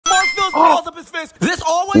his fist. This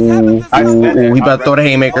always happens. He about to throw the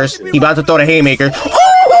haymakers. He about to throw the haymakers.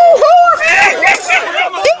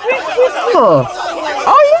 Oh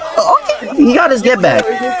yeah. Okay. He got his get back.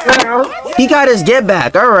 He got his get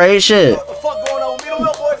back. All right, shit.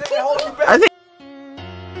 I think.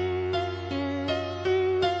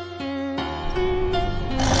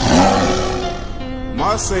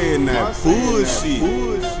 My saying that bullshit.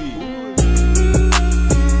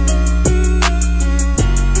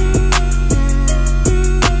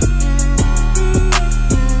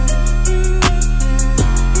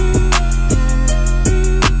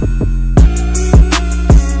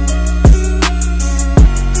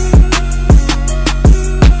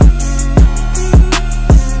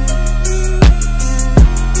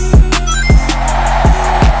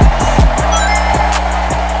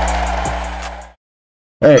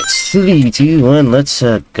 Alright, 3, 2, 1, let's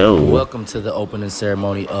go. Welcome to the opening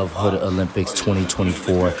ceremony of Hood Olympics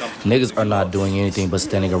 2024. Niggas are not doing anything but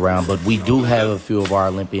standing around, but we do have a few of our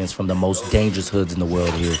Olympians from the most dangerous hoods in the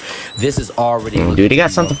world here. This is already... Dude, he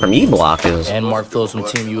got something from E-Blockers. And Mark Phillips from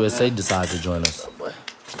Team USA decides to join us.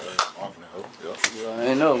 I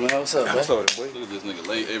ain't know, man. What's up, man? Look at this nigga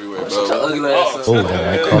late everywhere, bro.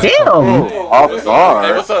 Damn! Off guard.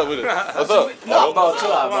 Hey, what's up with it? What's up?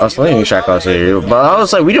 I was playing track out here, but I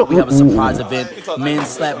was like, we have a surprise event, men's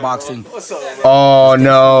slap boxing. Oh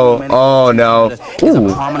no! Oh no! It's a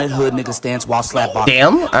prominent hood nigga stance while slap boxing.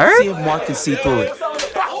 Damn! All right. See if Mark can see through it.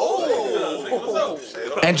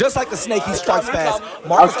 And just like the snake, he strikes fast.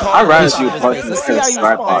 I rise you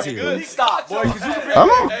slap boxing.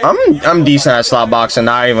 I'm decent at slap boxing.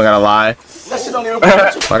 Not even gonna lie.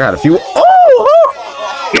 I got a few. Oh!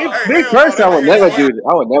 Me personally, I would never do.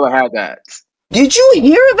 I would never have that. Did you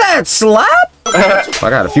hear that slap? I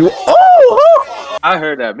got a few. Oh! I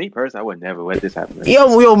heard that. Me personally, I would never let this happen.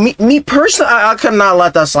 Yo, me personally, I could not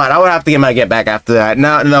let that slide. I would have to get my get back after that.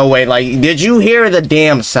 No, wait. Like, did you hear the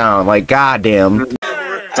damn sound? Like, goddamn.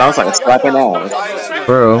 Sounds like a slapping ass.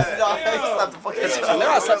 Bro.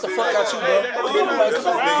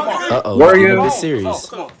 Uh-oh. Were you? This series.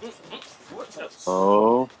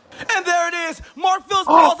 Oh. And there it is. Mark Phillips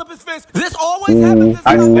balls up his fist. This always happens.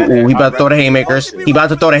 He about to throw the haymakers. He about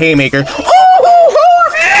to throw the haymakers.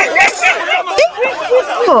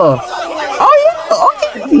 Oh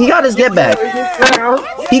yeah. Okay. He got his get back.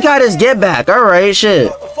 He got his get back. All right, shit.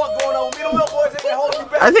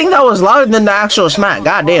 I think that was louder than the actual smack.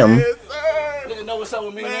 Goddamn. Alright.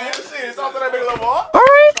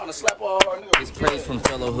 His praise from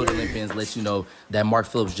fellow Hood Olympians lets you know that Mark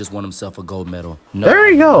Phillips just won himself a gold medal. No,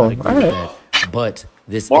 there you go. Right. But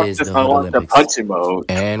this Mark is the Hood Olympics.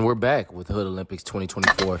 And we're back with Hood Olympics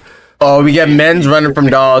 2024. Oh, we get men's running from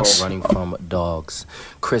dogs. Running from dogs.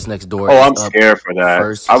 Chris next door. Oh, I'm scared for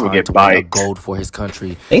that. I would get biked. Gold for his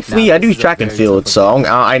country. Thankfully, I do track and field, so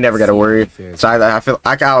I never got to worry. So I feel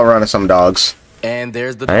I can outrun some dogs. And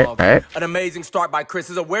there's the dog. An amazing start by Chris.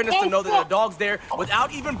 His awareness to know that the dog's there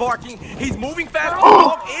without even barking. He's moving fast.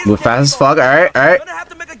 Move fast as fuck. All right. Gonna have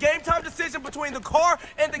to make a game time decision between the car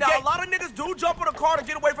and the gate. A lot of niggas do jump on a car to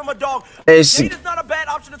get away from a dog. The gate is not a bad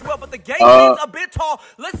option as well, but the gate is a bit tall.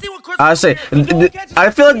 Let's see what Chris. I say, I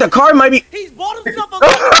feel like the car might be. He's bought himself a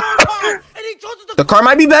car, and he chooses the car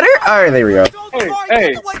might be better. All right, there we go.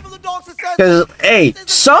 Hey. Because hey,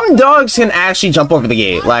 some dogs can actually jump over the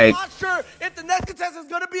gate. Like. If the next contestant is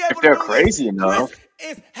going to be able if they're crazy enough.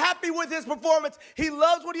 Chris is happy with his performance. He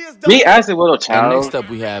loves what he has done. Me as a little child. And next up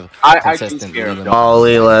we have contestant Leland. Oh,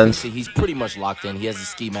 Leland. See, he's pretty much locked in. He has a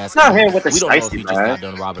ski mask. Not him with the we don't know if spicy, he just got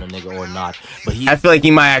done robbing a nigga or not. But I feel like he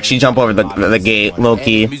might actually jump over the gate, low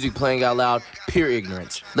key. Music playing out loud, pure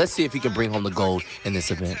ignorance. Let's see if he can bring home the gold in this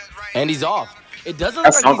event. And he's off. It doesn't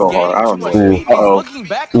look like he's gaining too much speed. He's looking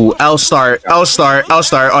back. Ooh, L start. Oh,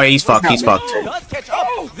 yeah, he's fucked. He's fucked.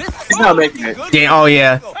 He's not making it. Damn, oh,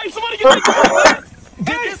 yeah. Hey, somebody get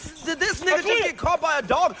Did this nigga just get caught by a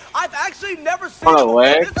dog? I've actually never seen on a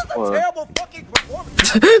leg. This is a terrible fucking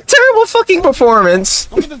performance. Terrible fucking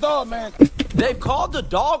performance. Look at the dog, man. They've called the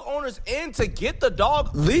dog owners in to get the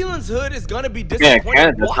dog. Leland's hood is gonna be disappointed. Yeah,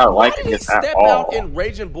 Canada's not liking this at step all. out in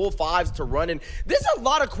Raging Bull 5s to run in? There's a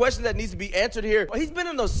lot of questions that needs to be answered here. He's been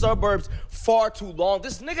in those suburbs far too long.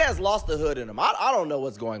 This nigga has lost the hood in him. I don't know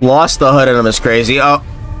what's going on. Lost the hood in him is crazy.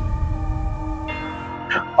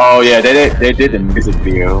 Oh yeah, they did the music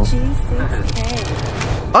video.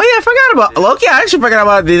 Oh yeah, I forgot about. Okay, I actually forgot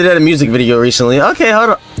about they did a music video recently. Okay, hold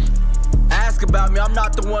on. Ask about me, I'm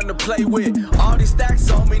not the one to play with. All these stacks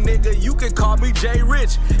on me, nigga. You can call me Jay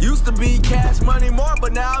Rich. Used to be Cash Money More,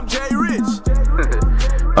 but now I'm Jay Rich.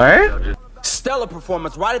 All right. Stellar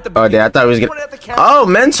performance right at the beginning. Oh, yeah, I thought he was gonna. At the camera. Oh,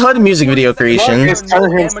 Men's Hood music video creation. It's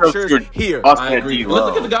telling him here. I agree. Let's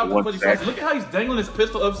look at the guy with the fuzzy slices. Look at how he's dangling his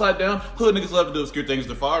pistol upside down. Hood niggas love to do obscure things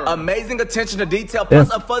to fire. Amazing attention to detail, plus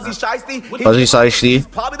a fuzzy shiesty. Fuzzy shiesty. He's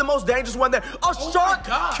probably the most dangerous one there. A shark,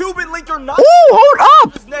 Cuban linker, not. Ooh, hold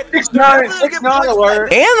up! 6'9"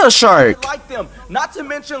 alert. And a shark. Like them. Not to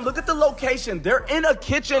mention, look at the location. They're in a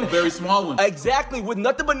kitchen. A very small one. Exactly, with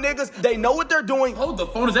nothing but niggas. They know what they're doing. Hold the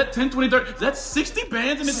phone. Is that 10, 20, 30? Is that 60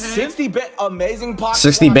 bands in his hand? 60 bands, amazing pocket.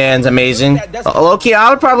 60 bands, amazing. Low-key, I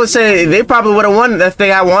would probably say they probably would have won if they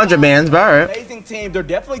had 100 bands, but alright. Amazing team. They're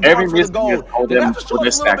definitely going for the gold. They have to show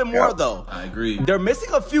us a little bit more, though. I agree. They're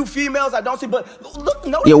missing a few females I don't see, but look,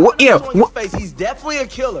 notice his face. He's definitely a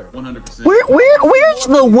killer. 100%. Where's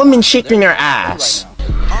the woman shaking their ass?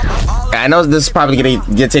 I know this is probably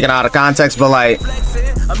gonna get taken out of context, but like,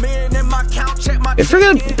 if you're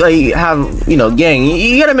gonna like have, you know, gang,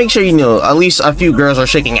 you gotta make sure you know at least a few girls are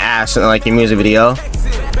shaking ass in like your music video.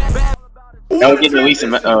 That would get at least a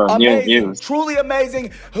million views. Truly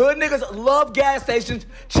amazing. Hood niggas love gas stations.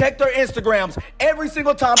 Check their Instagrams. Every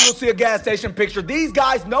single time you'll see a gas station picture. These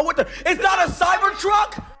guys know what it's not a cyber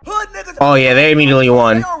truck. Hood niggas. Oh yeah, they immediately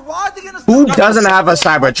won. Who doesn't have a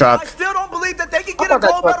cyber truck? I still don't believe that they can get a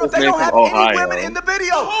gold medal if they don't have any women in the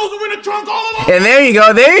video. And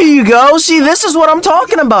there you go. See, this is what I'm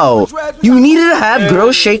talking about. You needed to have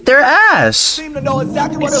girls shake their ass. Seem to know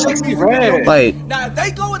exactly what they're like. Now, if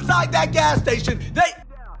they go inside that gas station,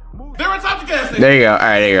 they're inside the gas station. There you go. All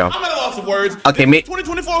right, there you go. I'm at a loss of words. Okay,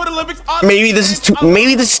 2024 with Olympics. Maybe this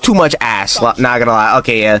is too much ass. Not gonna lie.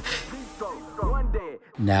 Okay, yeah.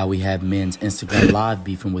 Now we have men's Instagram live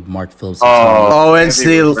beefing with Mark Phillips. And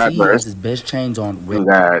still he has his best chains on.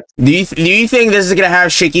 Do you think this is gonna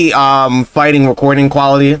have shaky fighting recording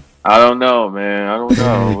quality? I don't know, man. I don't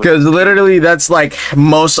know. Because literally, that's like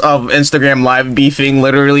most of Instagram live beefing.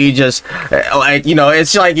 Literally, just like, you know,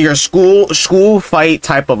 it's like your school fight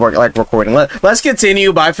type of recording. Let's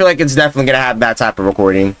continue, but I feel like it's definitely gonna have that type of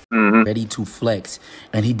recording. Ready to flex,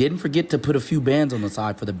 and he didn't forget to put a few bands on the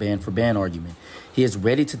side for the band for band argument. He is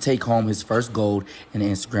ready to take home his first gold in the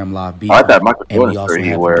Instagram live beef. And we also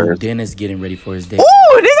have Duke Dennis getting ready for his day.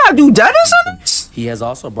 Oh, they got Duke Dennis on this? He has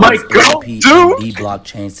also brought his AP and D-Block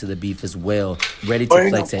chains to the beef as well, ready to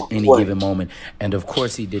flex at any given moment. And of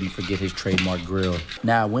course, he didn't forget his trademark grill.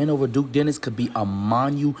 Now, a win over Duke Dennis could be a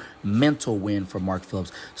monumental win for Mark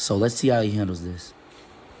Phillips. So let's see how he handles this.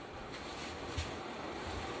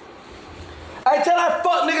 Hey, tell that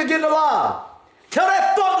fuck nigga getting alive. Tell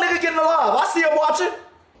that fuck nigga getting alive. I see him watching.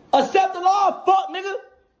 Accept the law, fuck nigga.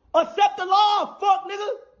 Accept the law, fuck nigga.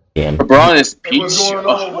 Yeah. LeBron is peach. What's going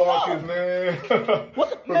on, Marcus, man?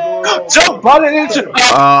 What's up, man? Joe Budden into.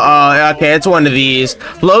 Okay, it's one of these.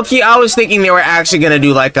 Low-key, I was thinking they were actually gonna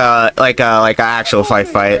do like a actual fight.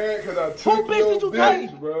 Who bitch did you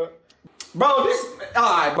take? Bro, this.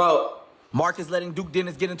 Alright, bro. Mark is letting Duke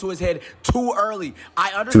Dennis get into his head too early.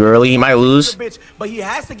 I understand. Too early, he might lose. But he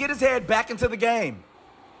has to get his head back into the game.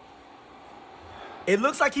 It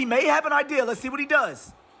looks like he may have an idea. Let's see what he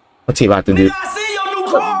does. What's he about to do? I see your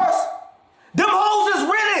new cars. Them hoes is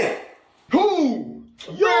rented. Who?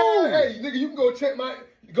 Yo. Hey, nigga, you can go check my.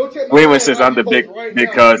 Wayman says I'm the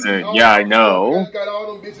big cousin. Yeah, I know.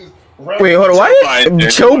 Wait, hold on. Why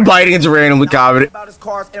is Joe Biden's randomly commenting about his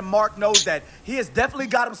cars, and Mark knows that he has definitely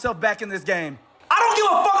got himself back in this game. I don't give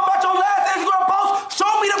a fuck about your last Instagram post.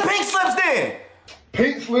 Show me the pink slips then.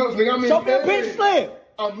 Pink slips, nigga. I'm in Show me the pink slip.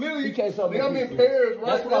 I'm literally. Nigga, I'm in Paris right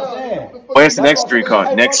now. That's what I'm saying. When's the next street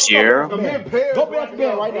card? Next year? I'm in Paris. Go back to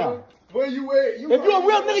bed right now. Where you at? If you a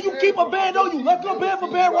real nigga, you keep a band on you. Let's go band for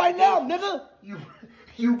band right now, nigga.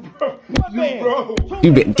 You bro.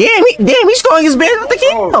 Damn, he's throwing his band at the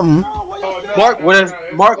kingdom.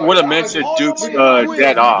 Mark would have mentioned Duke's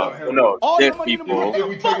dead off. No, dead people.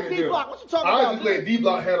 Fuck D-Block. What you talking about? I just let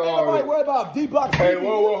D-Block handle all Nobody worry about D-Block. Hey,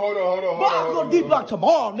 whoa, hold on. I'm going to D-Block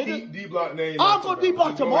tomorrow, nigga. D-Block name. I'm going to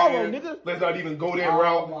D-Block tomorrow, nigga. Let's not even go that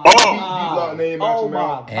route. D-Block name out your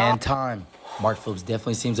mouth. And time. Mark Phillips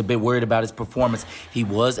definitely seems a bit worried about his performance. He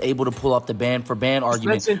was able to pull off the band for band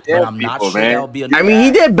argument, but I'm not sure that will be enough. I mean,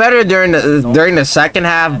 he did better during the second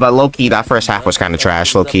half, but low-key, that first half was kind of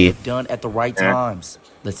trash, low-key. Done at the right times.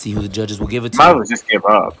 Let's see who the judges will give it to. Might as well just give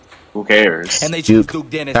up. Who cares? And they choose Duke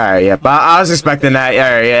Dennis. All right, yeah, but I was expecting that.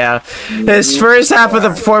 Yeah. His first half of the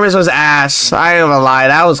performance was ass. I ain't gonna lie,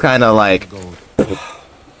 that was kind of like.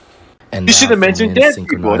 And you should have mentioned dead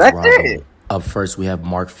people. That's it. Up first, we have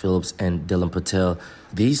Mark Phillips and Dylan Patel.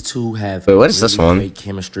 These two have what is this one? Great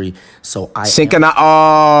chemistry. So I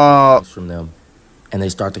Synchronized from them, and they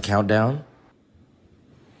start the countdown.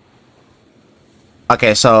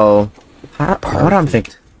 Okay, so what I'm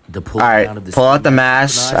thinking. All right, pull out the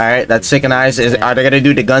mask. All right, that's synchronized. Are they gonna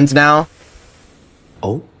do the guns now?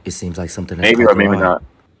 Oh, it seems like something. Maybe or maybe not.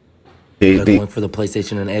 They're going for the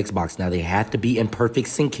PlayStation and Xbox now. They have to be in perfect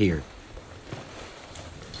sync here.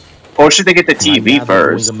 Or should they get the TV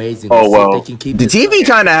first? Oh well, the TV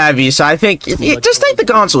kind of heavy, so I think just take the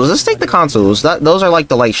consoles. Let's take the consoles. Those are like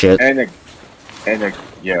the light shit.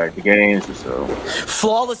 Yeah, the games or so.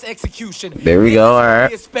 Flawless execution. There we go. All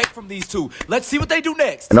right. Expect from these two. Let's see what they do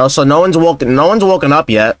next. And also, no one's woken up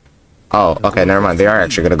yet. Oh, okay, never mind. They are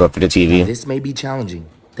actually gonna go for the TV. This may be challenging.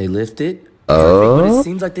 They lift it. Oh. But it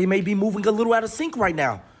seems like they may be moving a little out of sync right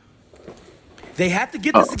now. They have to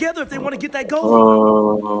get this together if they want to get that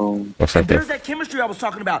goal. There's that chemistry I was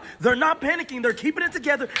talking about. They're not panicking. They're keeping it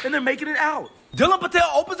together, and they're making it out. Dylan Patel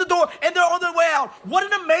opens the door, and they're on their way out. What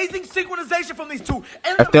an amazing synchronization from these two.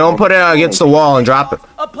 And if they don't put it against the wall and drop it.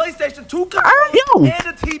 A PlayStation 2 controller and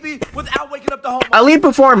a TV without waking up the home. Elite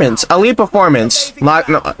performance. Elite performance.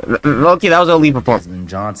 Loki, that was an elite performance.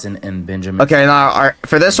 Johnson and Benjamin. Okay, now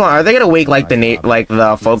for this one, are they gonna wake like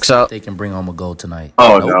the folks up? They can bring home a goal tonight.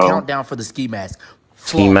 Oh no! Countdown for the ski mask.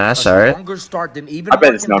 Ski mask, all right. Longer start than even I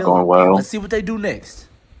bet it's not going well. Let's see what they do next.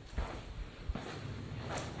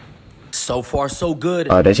 So far, so good.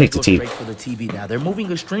 Oh, they take the TV. Straight for the TV now. They're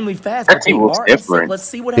moving extremely fast. That TV looks different. Let's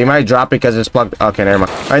see what they might drop it because it's plugged. Okay, never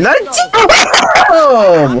mind. All right, not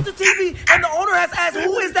the TV, and the owner has asked,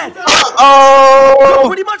 "Who is that?" Oh,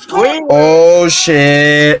 pretty much called. Oh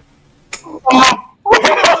shit!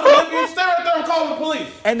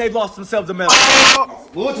 And they've lost themselves a medal.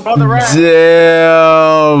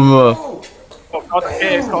 Damn.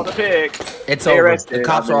 Call the pigs. It's over. The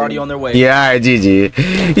cops are already on their way. Yeah,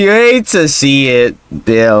 GG. You hate to see it.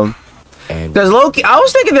 Damn. Because Loki, I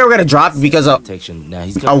was thinking they were gonna drop it because of now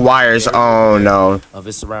he's gonna wires. Oh no. Of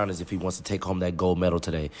his surroundings if he wants to take home that gold medal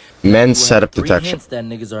today. Men's setup detection. Hints that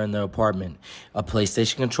niggas are in their apartment. A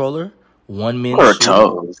PlayStation controller, one men's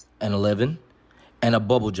shoe, an 11, and a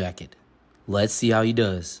bubble jacket. Let's see how he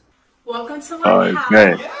does. Welcome to my house.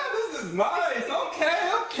 Man. Yeah, this is nice.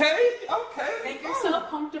 Okay. Make yourself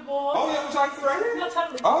comfortable. Oh, yeah, I'm trying to right here? No,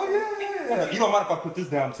 totally. Oh, yeah. You don't mind if I put this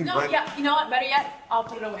down, too, No, right? yeah, you know what? Better yet, I'll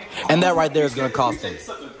put it away. And that right there is going to cost him.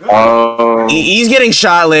 He's getting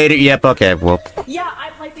shot later. Yep, okay, well. Yeah, I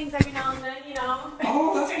play things every now and then, you know.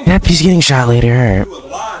 Oh, that's what Yep, he's getting shot later.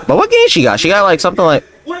 Alright. But what game she got? She got like something like.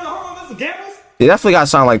 Wait, hold on, that's a gamble? He definitely got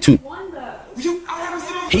something like 2.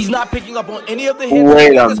 He's not picking up on any of the hints.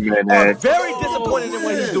 Wait a minute. Very disappointed in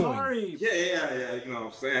what he's doing. Yeah, you know what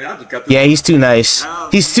I'm saying? I just got Yeah, he's too nice.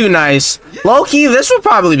 He's too nice. Low-key, this would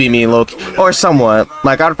probably be me, Loki. Or somewhat.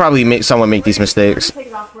 Like, I'd probably make someone make these mistakes. Take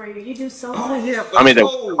it off for you. You do so Oh, much. yeah. I mean,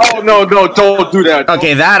 no, don't do that.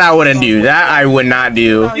 Okay, that I wouldn't do. That I would not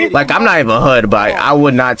do. Like, I'm not even hood, but I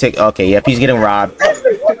would not take... Okay, yep, he's getting robbed.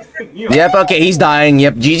 Yep, okay, he's dying.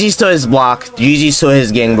 Yep, GG's to his block. GG's to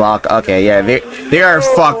his gang block. Okay, yeah, they are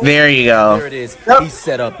fucked. There you go. There it is. He's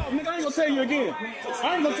set up. I ain't gonna tell you again.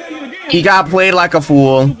 He got played like a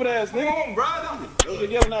fool.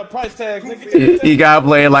 He got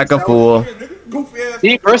played like a fool.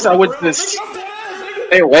 Me personally, I would just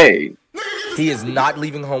stay away. He is not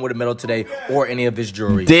leaving home with a medal today or any of his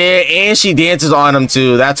jewelry. And she dances on him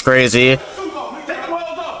too. That's crazy.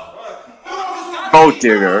 Gold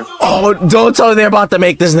digger. Oh, don't tell me they're about to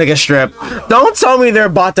make this nigga strip. Don't tell me they're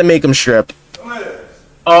about to make him strip.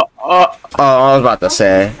 Oh, I was about to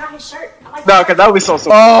say. No, because that would be so.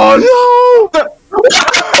 Oh no!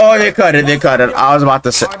 Oh, they cut it. I was about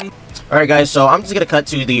to say. Alright guys, so I'm just gonna cut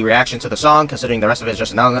to the reaction to the song, considering the rest of it is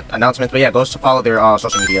just announcements. But yeah, go to follow their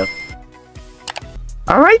social media.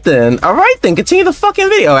 Alright then, continue the fucking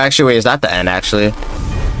video. Actually, wait, is that the end actually?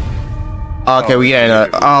 Okay,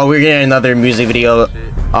 we're getting another music video.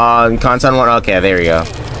 Content one. Okay, there we go.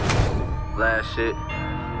 Last shit.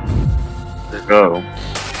 Let's go.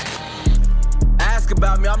 Ask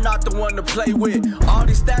about me, I'm not the one to play with. All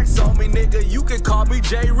these stacks on me, nigga, you can call me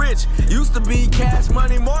Jay Rich. Used to be Cash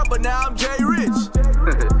Money more, but now I'm Jay Rich.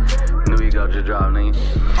 Knew you got your job, nigga.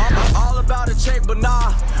 I'm all about a check, but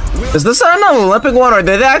nah. Is this an Olympic one, or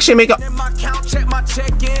did they actually make a...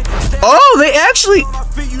 Oh, they actually...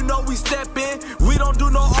 You know we step in. We don't do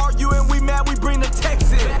no arguing, we mad, we bring the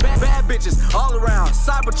text in. Bad bitches all around,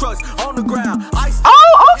 cyber trucks on the ground.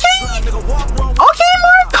 Oh, okay. Okay,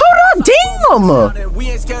 Mark, hold on, damn. We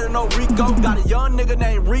ain't scared of no Rico. Got a young nigga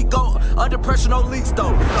named Rico. Under pressure, no leaks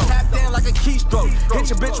though. Tapped in like a keystroke. Hit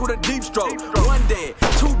your bitch with a deep stroke. One dead,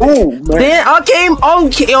 two dead. Then,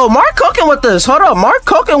 okay, yo, Mark cooking with this. Hold up, Mark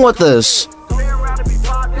cooking with this.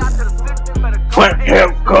 Let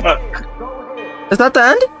him cook. Is that the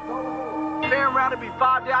end?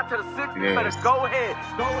 to the 60s. Yes. Better go ahead.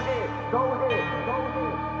 Go ahead. Go ahead. Go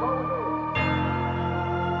ahead. Go ahead.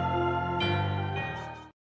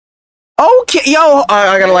 Okay, yo,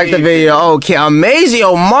 I gotta like the video. Okay, amazing.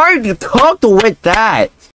 Yo, Mark cooked with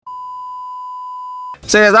that.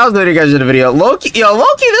 So yeah, that was the video, guys. The video. Loki, yo,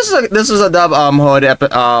 Loki. This is a dub Hood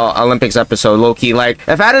Olympics episode. Loki, like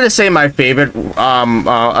if I had to say my favorite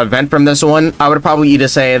event from this one, I would probably either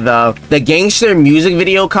say the gangster music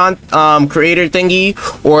video creator thingy,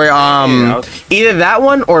 or either that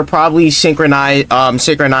one or probably synchronized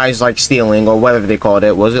like stealing or whatever they called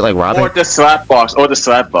it. Was it like robbing? Or the slap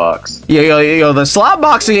box. Yeah, yo, the slap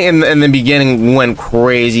boxing in the beginning went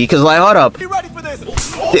crazy because like, hold up. You ready for this?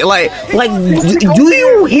 Like, do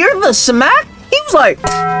you hear the smack? He was like,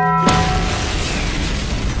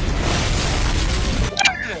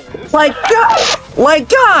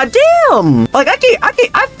 god damn! Like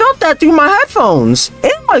I felt that through my headphones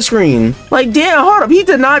and my screen. Like, damn, hold up, he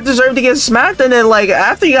did not deserve to get smacked. And then like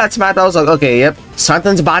after he got smacked, I was like, okay, yep,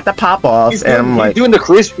 something's about to pop off. And I'm like, he's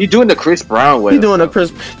doing the Chris Brown way. He's doing the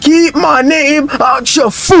Chris. Keep my name out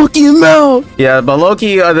your fucking mouth. Yeah, but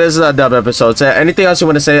Loki, this is a dub episode. So anything else you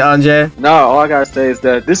want to say, Anjay? No, all I gotta say is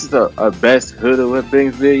that this is a best Hood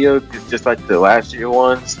Olympics video, just like the last year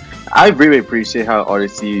ones. I really appreciate how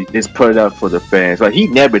RDC is put up for the fans. Like, he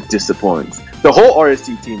never disappoints. The whole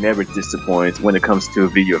RDC team never disappoints when it comes to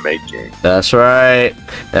video making. That's right.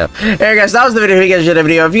 Yeah. Hey guys, that was the video. If you guys did the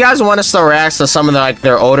video, if you guys want us to react to some of the like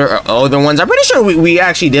their older ones, I'm pretty sure we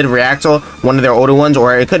actually did react to one of their older ones,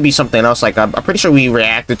 or it could be something else. Like I'm pretty sure we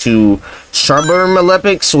reacted to Sherburn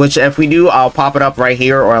Olympics, which if we do, I'll pop it up right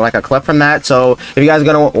here or like a clip from that. So if you guys are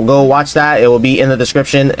gonna go watch that, it will be in the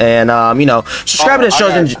description. And you know, subscribe to the show.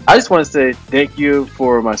 I just want to say thank you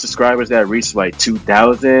for my subscribers that reached like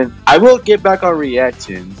 2,000. I will get back on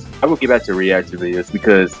reactions. I will get back to reaction videos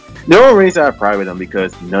because the only reason I private them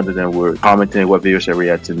because none of them were commenting what video should I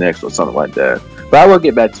react to next or something like that. But I will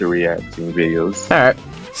get back to reacting videos. All right.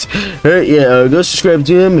 Yeah, go subscribe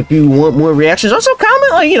to him if you want more reactions. Also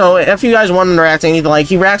comment, like, you know, if you guys want him to react to anything. Like,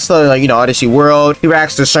 he reacts to, like, you know, Odyssey World. He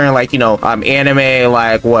reacts to certain, like, you know, anime,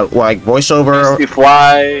 like like voiceover.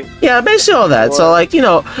 Fly. Yeah, basically all that. So like, you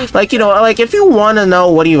know, like if you want to know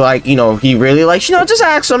what he like, you know, he really likes, you know, just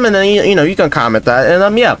ask him, and then you know, you can comment that.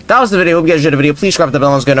 And yeah, that was the video. Hope you guys enjoyed the video. Please subscribe to the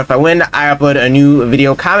bell. It's good enough. If I win, I upload a new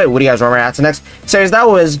video. Comment what do you guys want to react to next. So that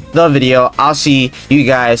was the video. I'll see you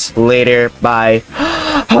guys later. Bye.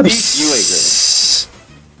 See you later.